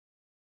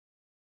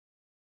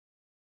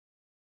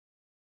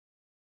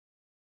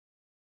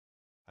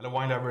Hello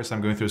wine lovers,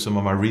 I'm going through some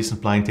of my recent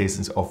blind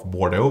tastings of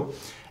Bordeaux,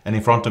 and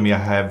in front of me I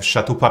have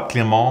Chateau Pape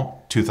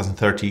Cle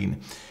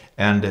 2013,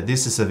 and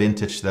this is a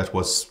vintage that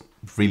was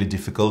really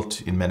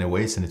difficult in many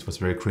ways and it was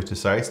very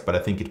criticized, but I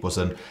think it was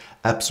an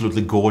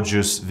absolutely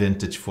gorgeous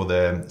vintage for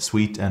the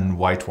sweet and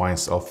white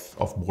wines of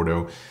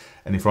Bordeaux.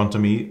 And in front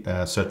of me,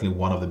 certainly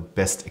one of the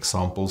best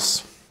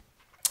examples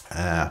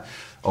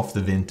of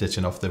the vintage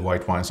and of the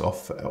white wines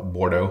of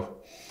Bordeaux.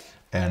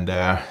 And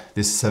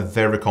this is a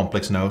very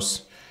complex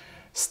nose.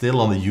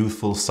 Still on the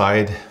youthful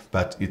side,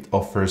 but it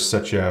offers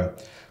such a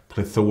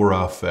plethora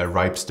of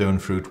ripe stone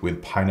fruit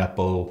with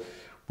pineapple.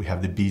 We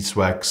have the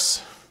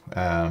beeswax.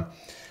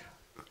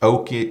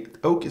 Oak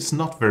is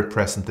not very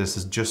present. This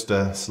is just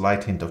a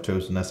slight hint of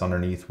toastiness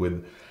underneath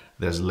with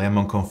there's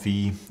lemon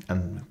confit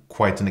and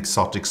quite an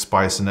exotic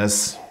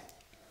spiciness.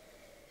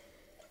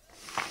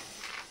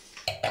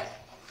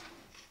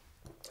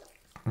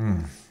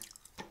 The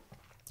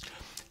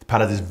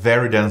palate is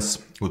very dense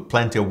with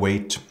plenty of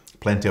weight.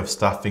 Plenty of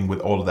stuffing with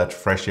all of that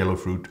fresh yellow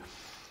fruit,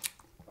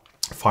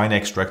 fine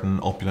extract and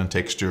opulent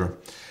texture.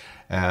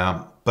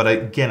 But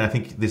again, I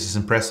think this is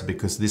impressive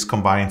because this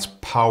combines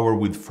power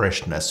with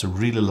freshness, so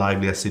really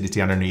lively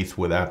acidity underneath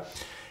with a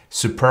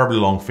superbly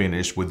long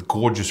finish with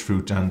gorgeous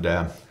fruit and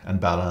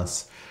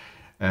balance.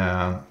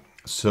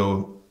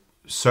 So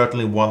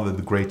certainly one of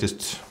the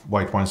greatest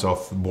white wines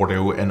of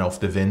Bordeaux and of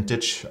the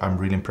vintage. I'm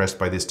really impressed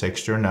by this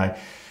texture, and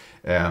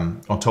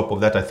on top of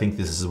that, I think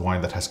this is a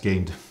wine that has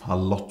gained a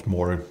lot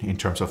more in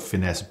terms of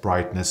finesse,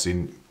 brightness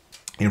in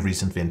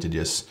recent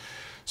vintages.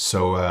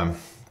 So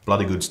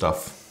bloody good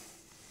stuff.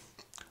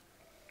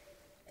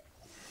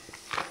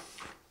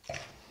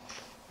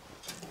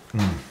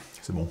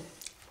 C'est bon.